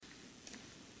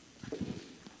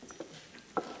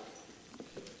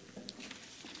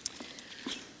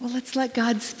Well, let's let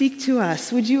God speak to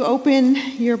us. Would you open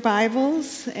your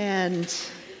Bibles and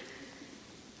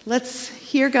let's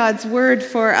hear God's word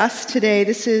for us today.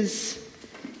 This is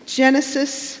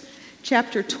Genesis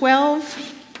chapter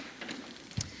 12,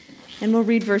 and we'll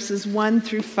read verses 1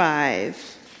 through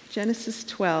 5. Genesis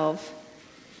 12,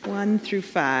 1 through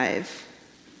 5.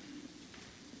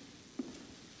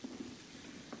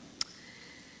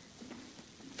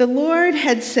 The Lord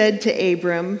had said to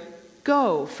Abram,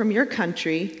 "Go from your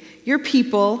country, your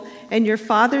people, and your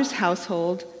father's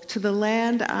household to the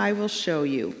land I will show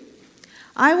you.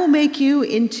 I will make you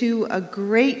into a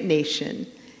great nation,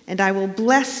 and I will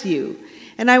bless you,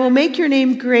 and I will make your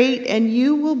name great, and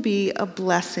you will be a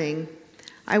blessing.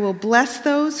 I will bless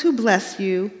those who bless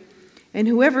you, and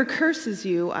whoever curses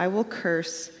you I will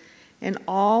curse, and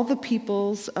all the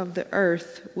peoples of the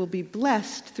earth will be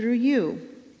blessed through you."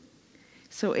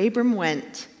 So Abram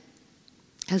went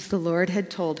as the Lord had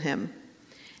told him,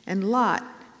 and Lot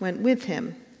went with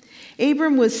him.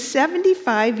 Abram was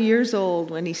 75 years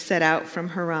old when he set out from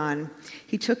Haran.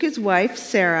 He took his wife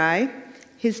Sarai,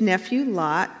 his nephew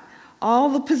Lot, all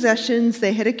the possessions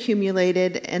they had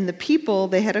accumulated, and the people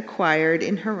they had acquired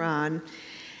in Haran,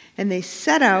 and they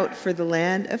set out for the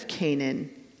land of Canaan,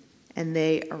 and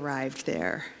they arrived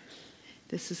there.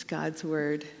 This is God's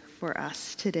word for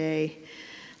us today.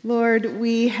 Lord,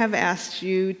 we have asked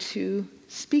you to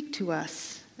speak to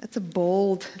us. That's a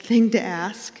bold thing to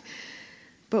ask,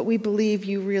 but we believe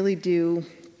you really do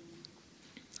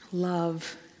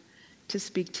love to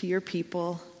speak to your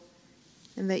people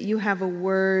and that you have a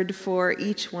word for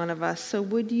each one of us. So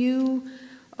would you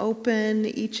open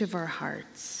each of our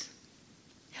hearts?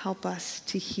 Help us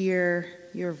to hear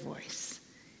your voice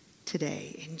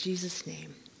today. In Jesus'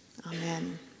 name,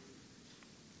 amen.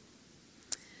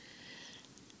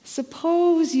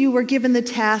 Suppose you were given the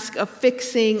task of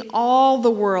fixing all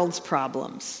the world's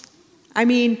problems. I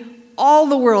mean, all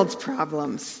the world's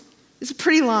problems. It's a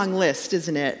pretty long list,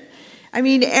 isn't it? I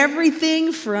mean,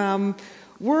 everything from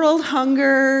world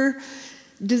hunger,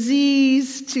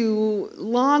 disease, to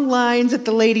long lines at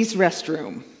the ladies'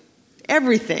 restroom.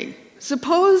 Everything.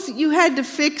 Suppose you had to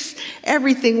fix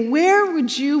everything. Where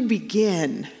would you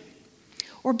begin?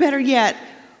 Or better yet,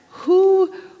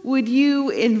 who would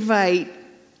you invite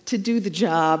to do the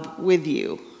job with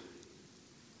you?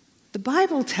 The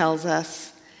Bible tells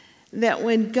us that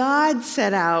when God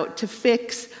set out to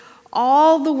fix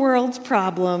all the world's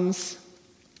problems,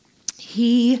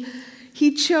 he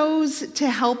chose to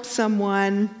help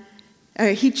someone.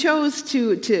 He chose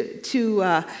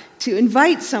to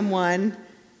invite someone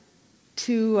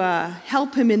to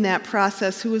help him in that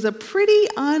process, who was a pretty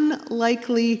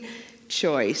unlikely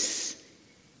choice.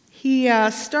 He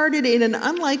started in an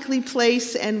unlikely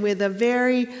place and with a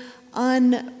very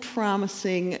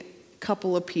unpromising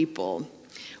couple of people.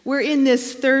 We're in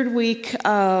this third week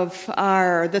of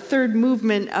the third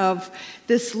movement of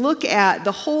this look at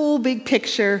the whole big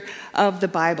picture of the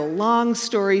Bible. Long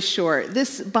story short,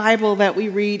 this Bible that we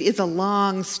read is a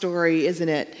long story, isn't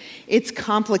it? It's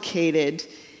complicated.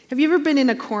 Have you ever been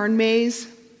in a corn maze?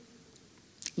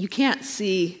 You can't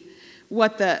see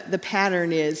what the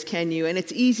pattern is, can you? And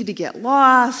it's easy to get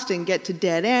lost and get to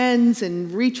dead ends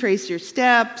and retrace your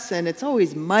steps, and it's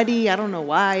always muddy. I don't know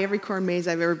why. Every corn maze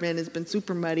I've ever been has been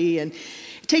super muddy, and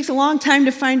it takes a long time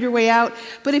to find your way out.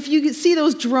 But if you see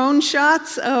those drone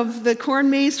shots of the corn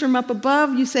maze from up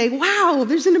above, you say, wow,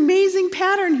 there's an amazing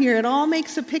pattern here. It all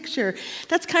makes a picture.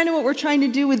 That's kind of what we're trying to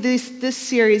do with this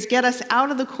series, get us out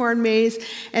of the corn maze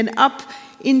and up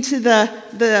into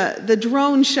the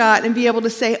drone shot and be able to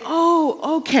say,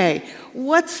 oh, okay,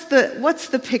 what's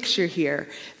the picture here?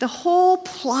 The whole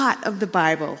plot of the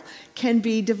Bible can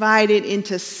be divided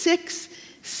into 6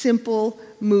 simple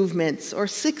movements or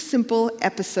 6 simple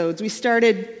episodes. We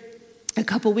started a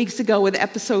couple weeks ago with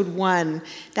episode 1.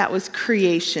 That was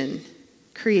creation.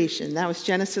 That was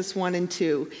Genesis 1 and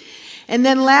 2. And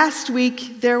then last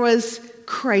week there was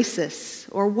crisis,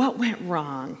 or what went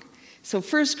wrong. So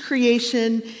first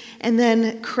creation, and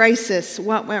then crisis,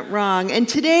 what went wrong. And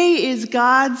today is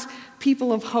God's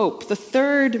people of hope, the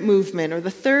third movement, or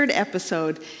the third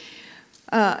episode.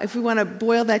 If we want to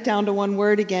boil that down to one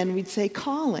word again, we'd say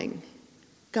calling.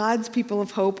 God's people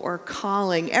of hope, or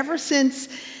calling. Ever since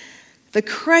the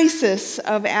crisis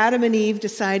of Adam and Eve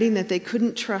deciding that they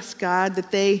couldn't trust God,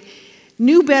 that they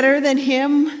knew better than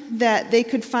him, that they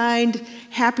could find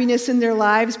happiness in their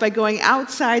lives by going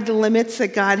outside the limits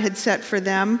that God had set for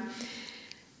them,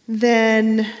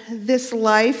 then this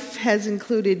life has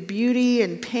included beauty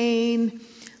and pain,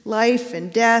 life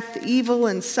and death, evil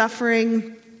and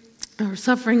suffering, or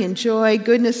suffering and joy,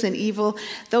 goodness and evil,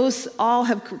 those all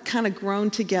have kind of grown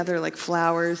together like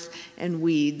flowers and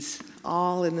weeds,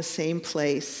 all in the same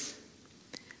place.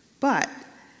 But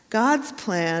God's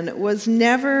plan was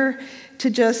never to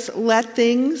just let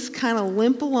things kind of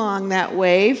limp along that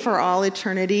way for all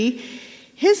eternity.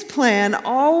 His plan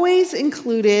always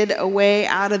included a way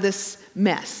out of this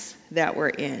mess that we're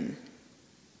in.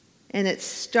 And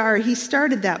he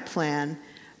started that plan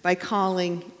by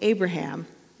calling Abraham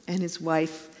and his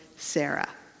wife Sarah.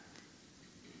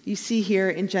 You see here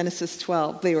in Genesis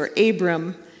 12, they were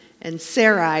Abram and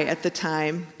Sarai at the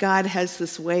time. God has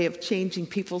this way of changing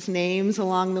people's names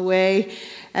along the way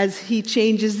as he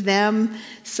changes them.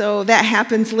 So that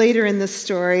happens later in the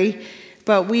story.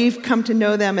 But we've come to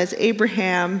know them as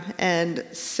Abraham and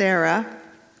Sarah.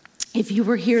 If you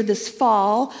were here this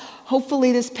fall,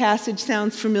 hopefully this passage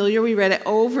sounds familiar. We read it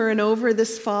over and over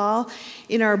this fall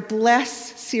in our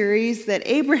Bless series, that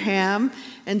Abraham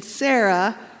and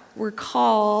Sarah were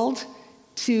called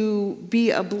to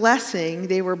be a blessing.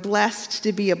 They were blessed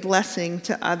to be a blessing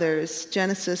to others.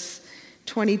 Genesis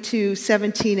 22,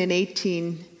 17 and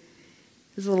 18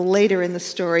 is a little later in the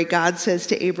story. God says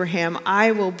to Abraham,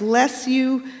 "I will bless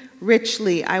you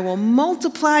richly. I will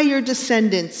multiply your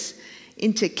descendants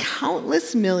into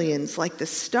countless millions, like the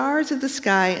stars of the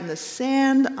sky and the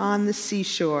sand on the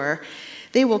seashore.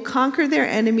 They will conquer their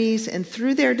enemies, and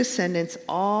through their descendants,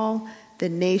 all the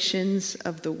nations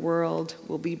of the world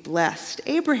will be blessed."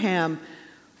 Abraham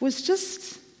was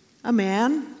just a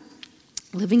man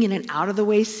living in an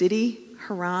out-of-the-way city,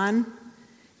 Haran,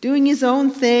 doing his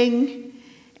own thing,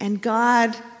 and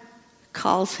God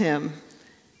calls him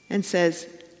and says,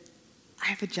 "I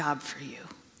have a job for you.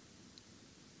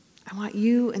 I want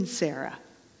you and Sarah,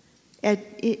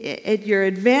 at your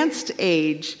advanced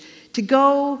age, to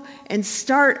go and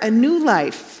start a new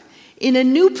life in a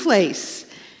new place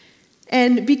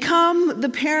and become the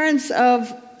parents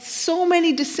of so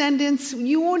many descendants,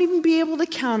 you won't even be able to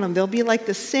count them. They'll be like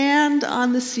the sand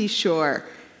on the seashore.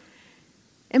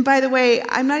 And by the way,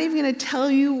 I'm not even going to tell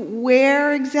you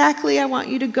where exactly I want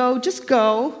you to go. Just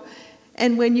go.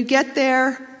 And when you get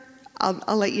there,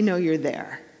 I'll let you know you're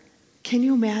there." Can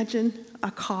you imagine a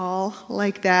call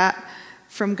like that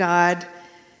from God?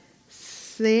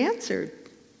 So they answered.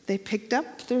 They picked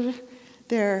up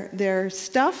their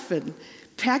stuff and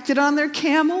packed it on their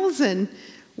camels and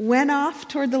went off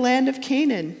toward the land of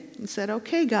Canaan and said,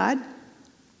 "Okay, God,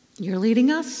 you're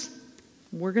leading us.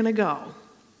 We're going to go."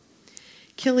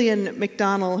 Killian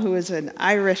MacDonald, who is an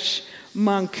Irish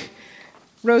monk,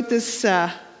 wrote this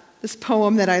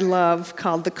poem that I love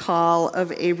called "The Call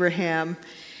of Abraham."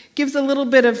 Gives a little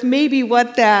bit of maybe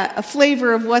a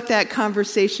flavor of what that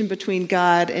conversation between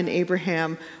God and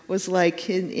Abraham was like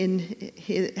in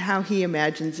how he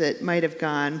imagines it might have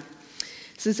gone.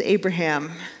 This is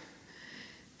Abraham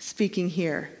speaking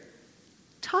here.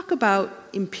 "Talk about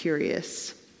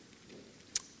imperious.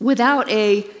 Without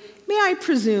a, may I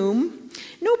presume,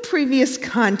 no previous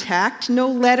contact, no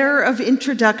letter of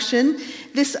introduction,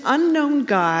 this unknown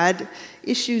God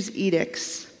issues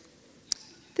edicts.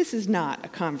 This is not a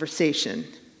conversation.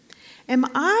 Am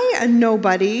I a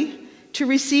nobody to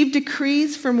receive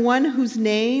decrees from one whose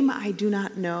name I do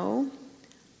not know?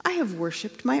 I have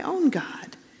worshipped my own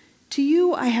God. To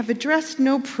you I have addressed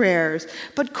no prayers,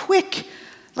 but quick,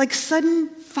 like sudden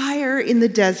fire in the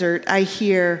desert, I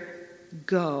hear,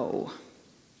 'Go.'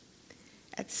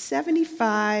 At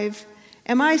 75,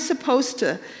 am I supposed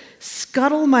to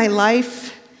scuttle my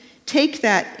life, take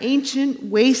that ancient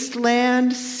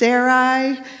wasteland,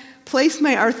 Sarai, place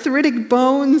my arthritic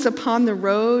bones upon the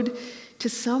road to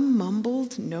some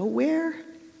mumbled nowhere?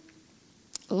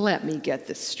 Let me get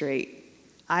this straight.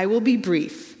 I will be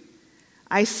brief.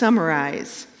 I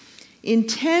summarize. In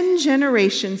 10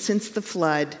 generations since the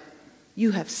flood,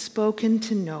 you have spoken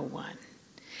to no one.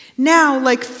 Now,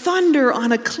 like thunder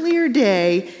on a clear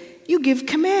day, you give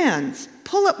commands.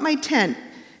 Pull up my tent.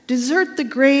 Desert the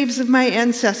graves of my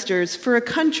ancestors for a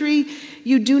country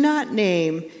you do not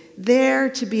name, there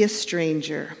to be a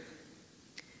stranger.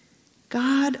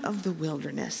 God of the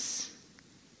wilderness,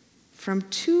 from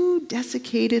 2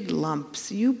 desiccated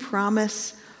lumps you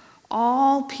promise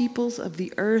all peoples of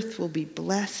the earth will be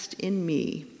blessed in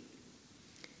me.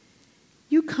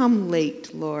 You come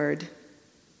late, Lord,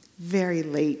 very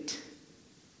late,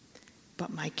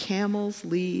 but my camels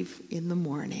leave in the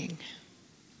morning."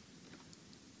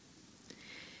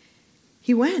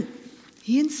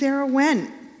 He and Sarah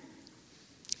went.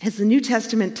 As the New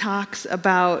Testament talks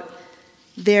about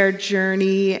their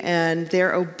journey and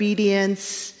their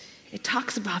obedience, it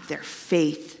talks about their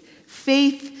faith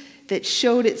that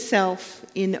showed itself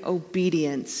in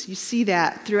obedience. You see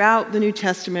that throughout the New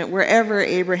Testament, wherever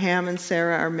Abraham and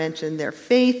Sarah are mentioned, their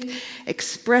faith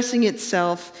expressing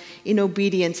itself in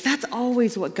obedience. That's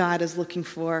always what God is looking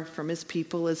for from his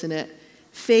people, isn't it?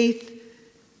 Faith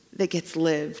that gets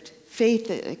lived, faith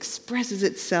that expresses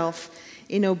itself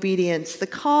in obedience. The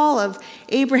call of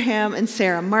Abraham and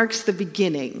Sarah marks the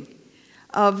beginning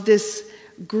of this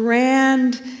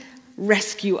grand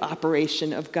rescue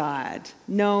operation of God,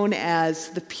 known as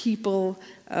the people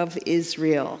of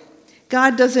Israel.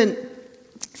 God doesn't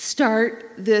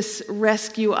start this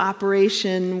rescue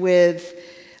operation with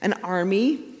an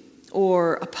army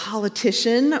or a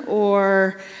politician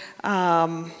or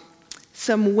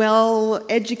some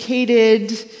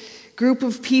well-educated group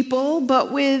of people,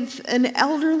 but with an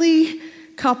elderly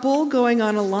couple going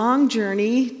on a long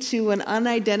journey to an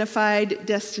unidentified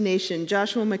destination.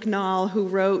 Joshua McNall, who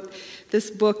wrote this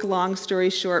book, Long Story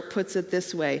Short, puts it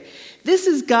this way: this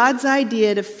is God's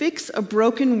idea to fix a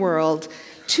broken world,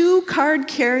 2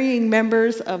 card-carrying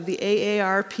members of the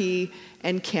AARP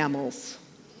and camels.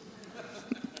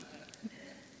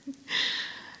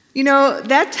 You know,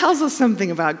 that tells us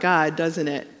something about God, doesn't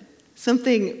it?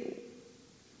 Something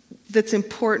that's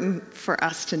important for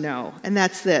us to know, and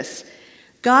that's this: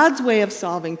 God's way of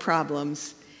solving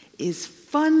problems is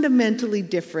fundamentally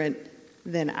different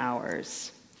than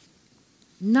ours.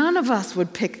 None of us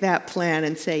would pick that plan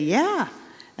and say, yeah,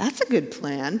 that's a good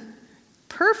plan.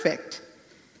 Perfect.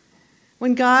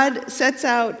 When God sets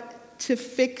out to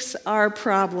fix our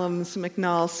problems,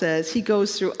 McNall says, he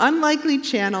goes through unlikely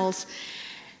channels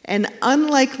and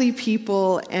unlikely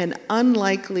people and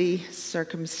unlikely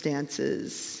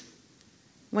circumstances.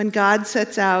 When God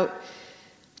sets out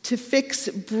to fix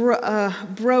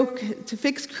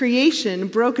creation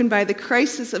broken by the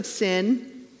crisis of sin,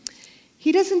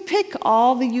 he doesn't pick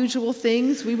all the usual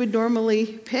things we would normally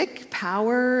pick: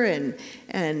 power and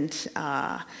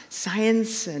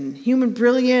science and human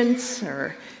brilliance,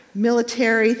 or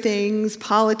military things,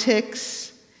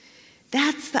 politics.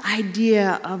 That's the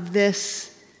idea of this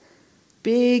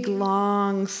big,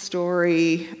 long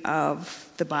story of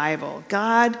the Bible.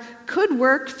 God could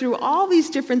work through all these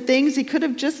different things. He could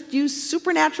have just used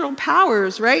supernatural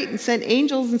powers, right? And sent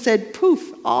angels and said,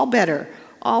 poof, all better,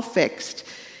 all fixed.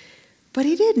 But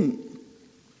he didn't.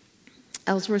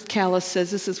 Ellsworth Kalas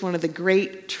says this is one of the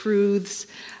great truths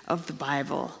of the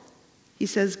Bible. He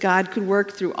says God could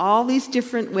work through all these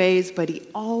different ways, but he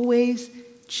always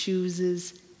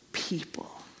chooses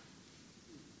people.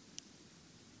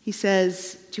 He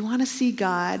says, do you want to see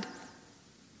God?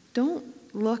 Don't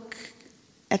look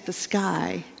at the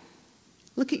sky.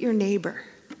 Look at your neighbor.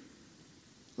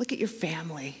 Look at your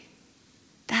family.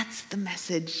 That's the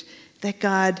message that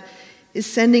God is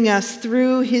sending us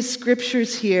through his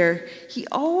scriptures here. He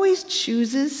always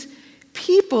chooses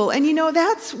people. And you know,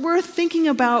 that's worth thinking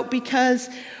about, because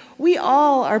we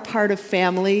all are part of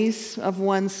families of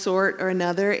one sort or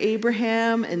another.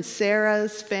 Abraham and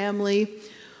Sarah's family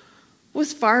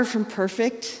was far from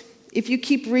perfect. If you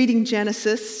keep reading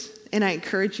Genesis, and I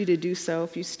encourage you to do so,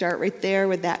 if you start right there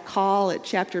with that call at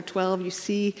chapter 12, you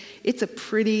see it's a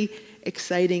pretty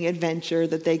exciting adventure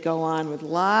that they go on, with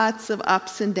lots of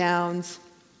ups and downs,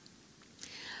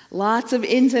 lots of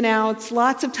ins and outs,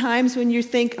 lots of times when you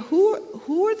think, who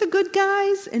are the good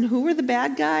guys and who are the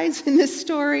bad guys in this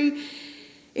story?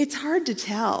 It's hard to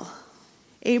tell.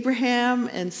 Abraham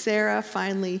and Sarah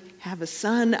finally have a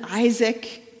son,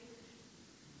 Isaac.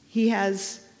 He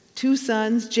has 2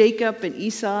 sons, Jacob and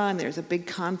Esau, and there's a big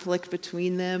conflict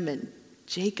between them, and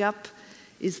Jacob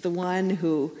is the one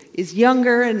who is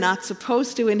younger and not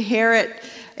supposed to inherit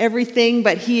everything,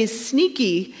 but he is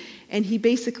sneaky, and he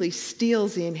basically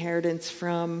steals the inheritance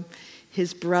from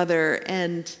his brother,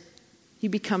 and he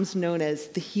becomes known as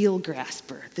the heel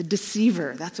grasper, the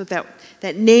deceiver. That's what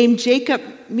that name Jacob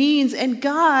means, and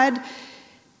God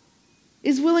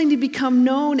is willing to become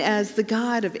known as the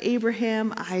God of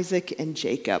Abraham, Isaac, and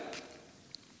Jacob.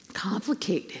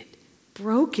 Complicated,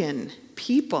 broken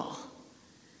people.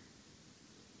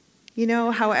 You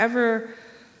know, however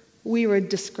we would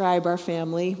describe our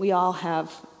family, we all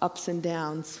have ups and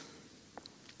downs.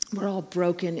 We're all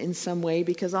broken in some way,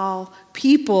 because all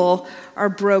people are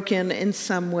broken in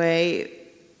some way.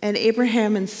 And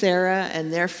Abraham and Sarah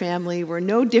and their family were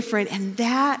no different, and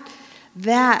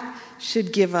that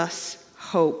should give us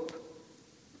hope.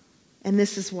 And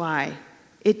this is why.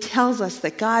 It tells us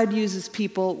that God uses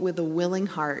people with a willing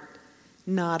heart,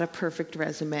 not a perfect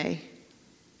resume.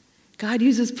 God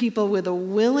uses people with a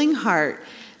willing heart,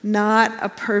 not a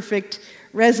perfect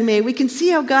resume. We can see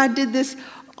how God did this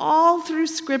all through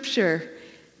Scripture.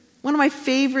 One of my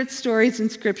favorite stories in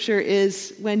Scripture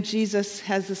is when Jesus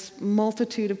has this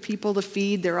multitude of people to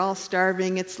feed. They're all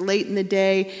starving. It's late in the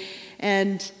day,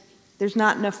 and there's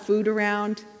not enough food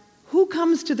around. Who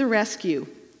comes to the rescue?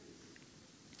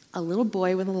 A little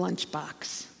boy with a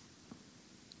lunchbox.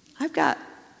 I've got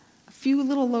a few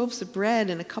little loaves of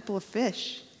bread and a couple of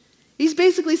fish. He's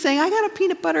basically saying, I got a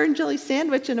peanut butter and jelly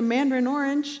sandwich and a mandarin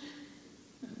orange.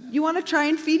 You want to try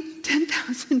and feed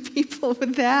 10,000 people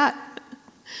with that?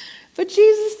 But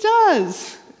Jesus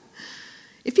does.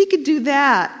 If he could do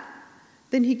that,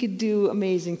 then he could do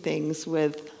amazing things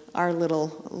with our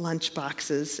little lunch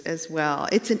boxes as well.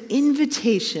 It's an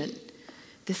invitation,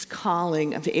 this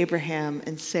calling of Abraham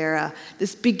and Sarah,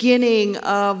 this beginning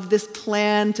of this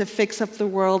plan to fix up the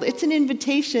world. It's an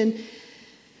invitation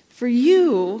for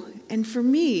you and for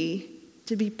me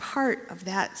to be part of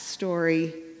that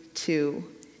story too,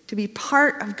 to be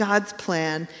part of God's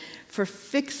plan for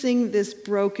fixing this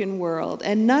broken world.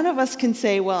 And none of us can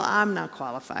say, well, I'm not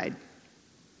qualified.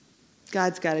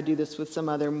 God's got to do this with some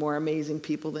other more amazing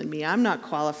people than me. I'm not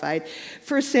qualified.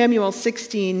 1 Samuel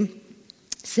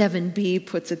 16:7b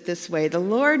puts it this way: the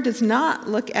Lord does not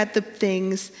look at the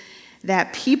things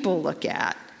that people look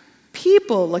at.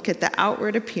 People look at the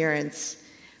outward appearance,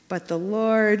 but the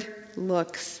Lord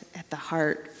looks at the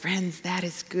heart. Friends, that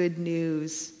is good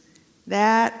news.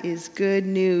 That is good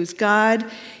news. God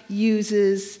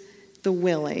uses the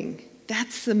willing.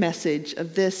 That's the message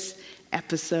of this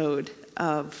episode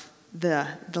of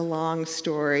the long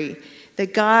story,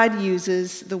 that God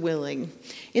uses the willing.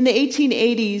 In the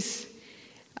 1880s,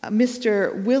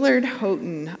 Mr. Willard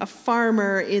Houghton, a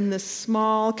farmer in the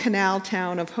small canal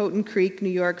town of Houghton Creek, New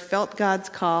York, felt God's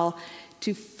call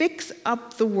to fix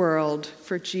up the world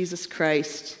for Jesus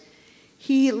Christ.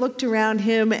 He looked around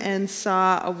him and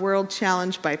saw a world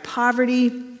challenged by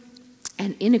poverty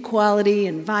and inequality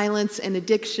and violence and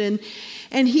addiction.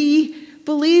 And he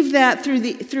believed that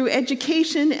through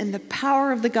education and the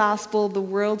power of the gospel, the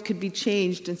world could be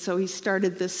changed. And so he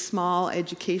started this small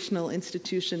educational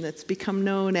institution that's become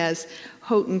known as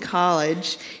Houghton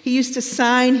College. He used to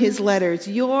sign his letters,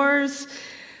 "Yours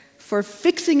for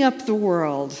fixing up the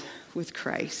world with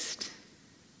Christ."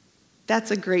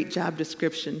 That's a great job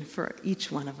description for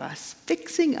each one of us.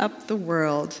 Fixing up the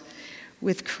world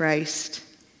with Christ.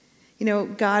 You know,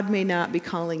 God may not be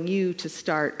calling you to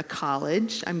start a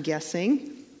college, I'm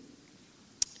guessing,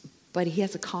 but he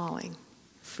has a calling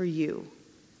for you.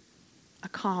 A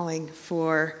calling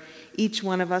for each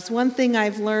one of us. One thing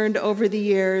I've learned over the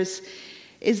years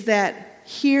is that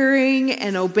hearing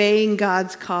and obeying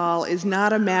God's call is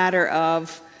not a matter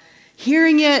of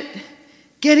hearing it,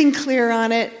 getting clear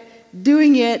on it,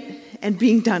 doing it, and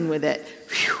being done with it.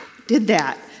 Whew, did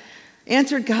that.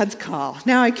 Answered God's call.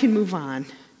 Now I can move on.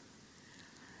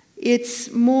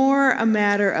 It's more a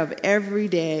matter of every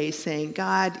day saying,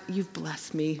 God, you've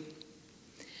blessed me.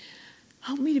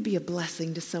 Help me to be a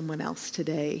blessing to someone else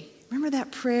today. Remember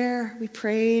that prayer we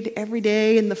prayed every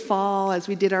day in the fall as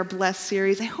we did our Bless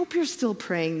series? I hope you're still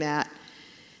praying that.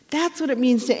 That's what it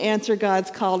means to answer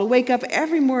God's call, to wake up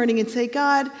every morning and say,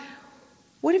 God,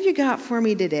 what have you got for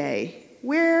me today?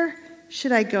 Where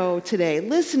should I go today?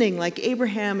 Listening like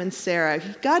Abraham and Sarah.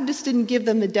 God just didn't give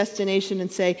them the destination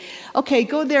and say, okay,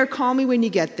 go there, call me when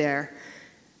you get there.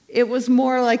 It was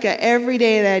more like every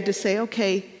day that I had to say,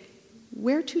 okay,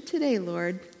 where to today,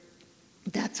 Lord?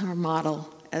 That's our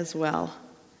model as well.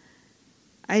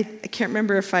 I can't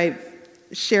remember if I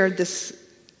shared this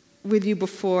with you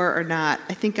before or not.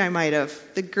 I think I might have.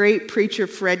 The great preacher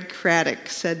Fred Craddock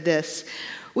said this: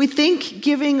 we think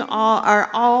giving our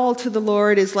all to the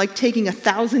Lord is like taking a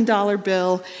 $1,000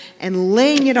 bill and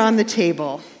laying it on the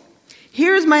table.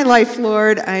 Here's my life,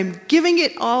 Lord. I'm giving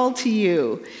it all to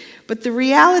you. But the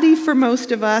reality for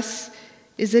most of us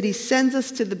is that he sends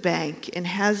us to the bank and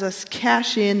has us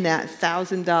cash in that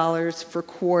 $1,000 for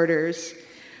quarters.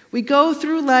 We go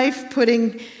through life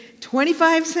putting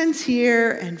 25 cents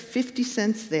here and 50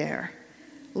 cents there.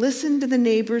 Listen to the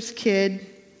neighbor's kid,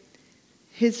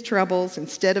 his troubles,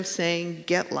 instead of saying,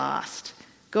 get lost.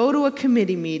 Go to a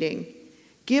committee meeting.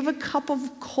 Give a cup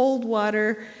of cold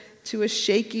water to a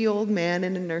shaky old man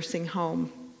in a nursing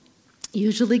home.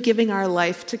 Usually giving our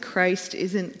life to Christ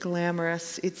isn't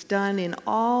glamorous. It's done in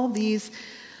all these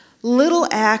little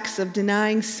acts of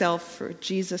denying self for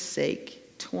Jesus'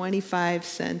 sake, 25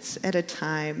 cents at a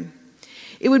time.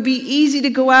 It would be easy to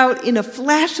go out in a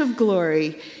flash of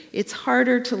glory. It's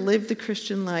harder to live the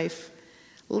Christian life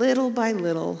little by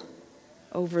little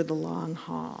over the long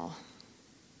haul.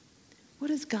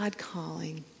 What is God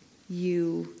calling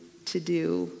you to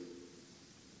do?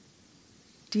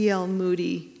 D.L.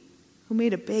 Moody, who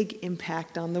made a big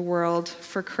impact on the world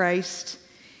for Christ.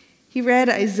 He read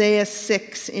Isaiah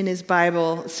 6 in his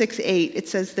Bible, 6:8. It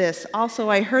says this, "Also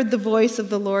I heard the voice of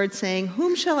the Lord saying,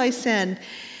 'Whom shall I send,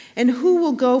 and who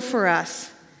will go for us?'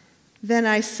 Then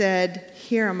I said,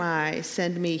 'Here am I,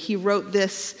 send me.'" He wrote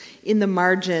this in the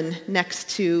margin next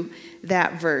to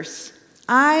that verse.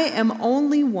 "I am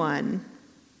only one,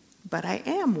 but I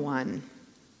am one.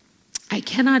 I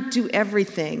cannot do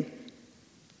everything,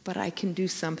 but I can do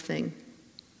something.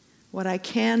 What I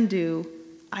can do,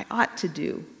 I ought to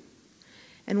do.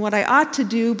 And what I ought to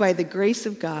do by the grace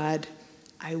of God,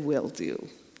 I will do."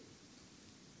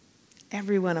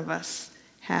 Every one of us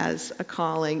has a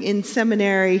calling. In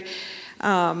seminary,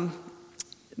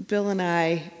 Bill and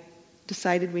I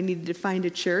decided we needed to find a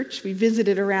church. We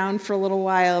visited around for a little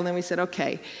while, and then we said,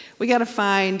 okay, we got to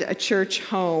find a church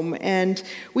home. And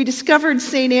we discovered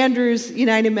St. Andrew's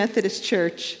United Methodist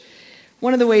Church.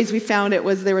 One of the ways we found it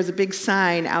was there was a big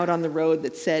sign out on the road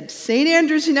that said, "St.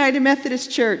 Andrew's United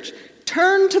Methodist Church,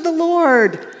 turn to the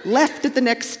Lord, left at the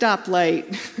next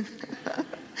stoplight."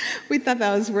 We thought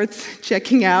that was worth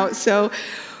checking out. So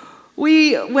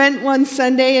we went one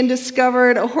Sunday and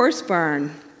discovered a horse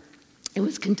barn. It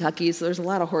was Kentucky, so there's a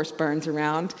lot of horse barns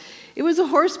around. It was a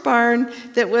horse barn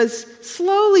that was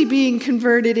slowly being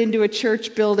converted into a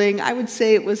church building. I would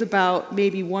say it was about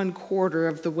maybe 1/4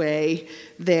 of the way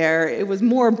there. It was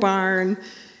more barn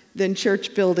than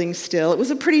church building still. It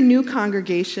was a pretty new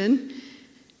congregation,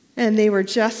 and they were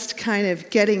just kind of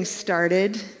getting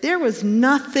started. There was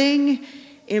nothing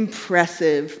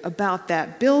impressive about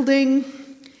that building,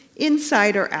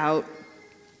 inside or out.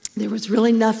 There was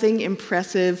really nothing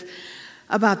impressive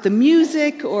about the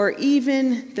music or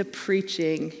even the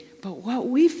preaching. But what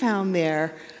we found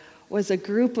there was a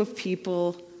group of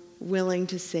people willing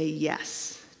to say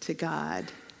yes to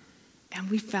God. And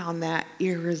we found that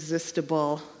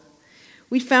irresistible.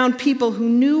 We found people who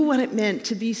knew what it meant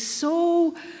to be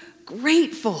so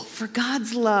grateful for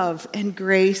God's love and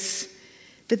grace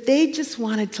that they just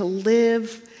wanted to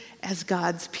live as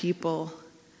God's people.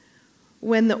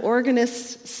 When the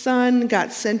organist's son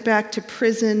got sent back to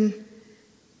prison,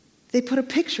 they put a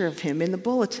picture of him in the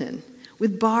bulletin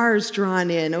with bars drawn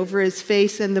in over his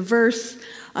face and the verse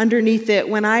underneath it,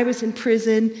 "When I was in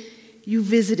prison, you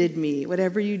visited me.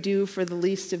 Whatever you do for the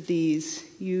least of these,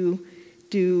 you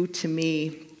do to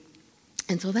me."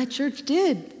 And so that church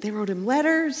did. They wrote him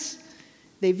letters,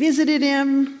 they visited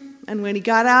him, and when he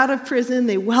got out of prison,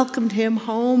 they welcomed him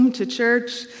home to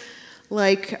church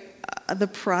like the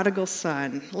prodigal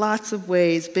son. Lots of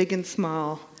ways, big and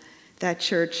small, that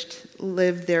church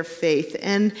lived their faith.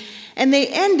 And they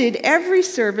ended every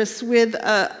service with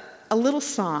a little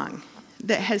song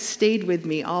that has stayed with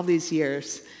me all these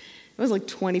years. It was like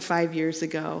 25 years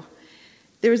ago.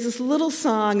 There was this little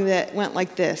song that went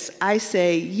like this: "I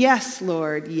say, yes,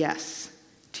 Lord, yes,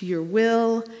 to your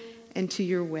will and to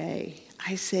your way.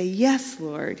 I say, yes,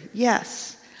 Lord,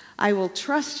 yes, I will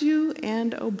trust you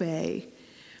and obey.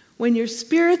 When your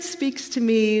Spirit speaks to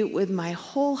me with my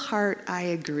whole heart, I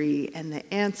agree, and the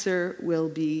answer will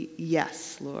be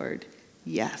yes, Lord,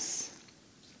 yes."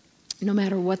 No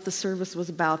matter what the service was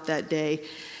about that day,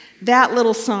 that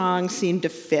little song seemed to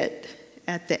fit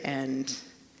at the end.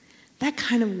 That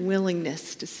kind of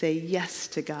willingness to say yes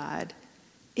to God,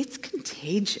 it's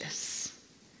contagious.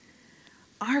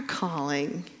 Our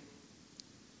calling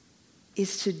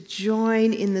is to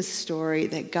join in the story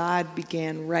that God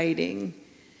began writing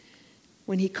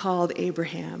when he called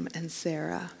Abraham and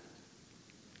Sarah.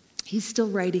 He's still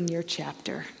writing your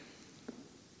chapter.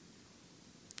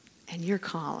 And your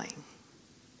calling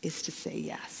is to say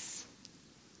yes.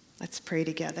 Let's pray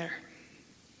together.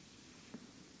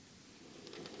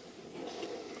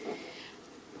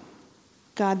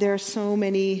 God, there are so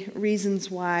many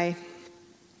reasons why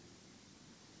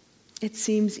it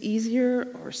seems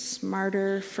easier or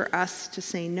smarter for us to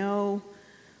say no,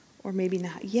 or maybe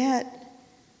not yet,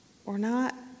 or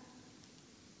not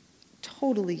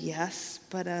totally yes,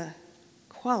 but a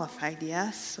qualified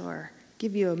yes, or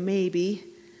give you a maybe,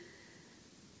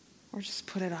 or just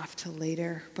put it off till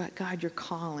later. But God, you're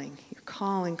calling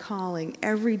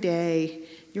every day.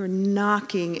 You're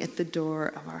knocking at the door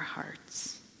of our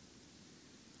hearts.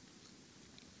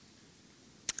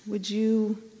 Would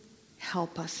you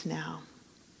help us now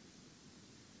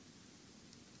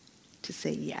to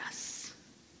say yes?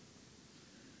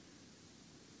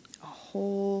 A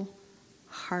wholehearted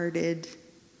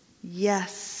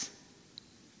yes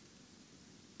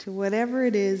to whatever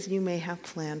it is you may have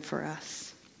planned for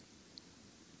us.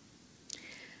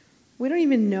 We don't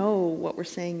even know what we're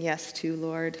saying yes to,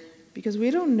 Lord, because we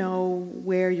don't know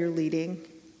where you're leading.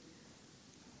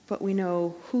 but we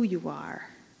know who you are.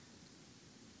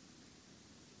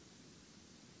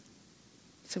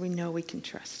 So we know we can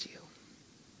trust you.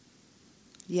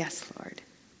 Yes, Lord.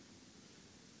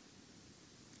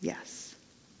 Yes.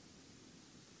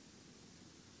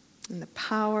 In the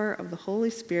power of the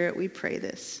Holy Spirit, we pray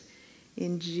this.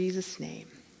 In Jesus' name,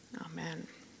 amen.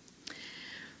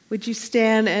 Would you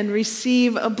stand and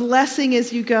receive a blessing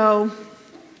as you go?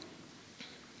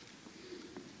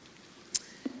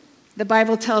 The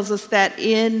Bible tells us that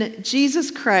in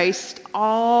Jesus Christ,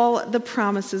 all the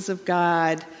promises of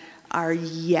God are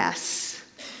yes.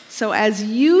 So as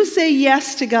you say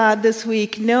yes to God this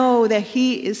week, know that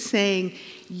He is saying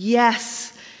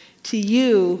yes to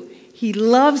you. He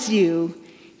loves you.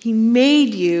 He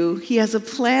made you. He has a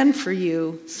plan for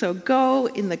you. So go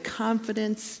in the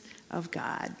confidence of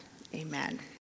God. Amen.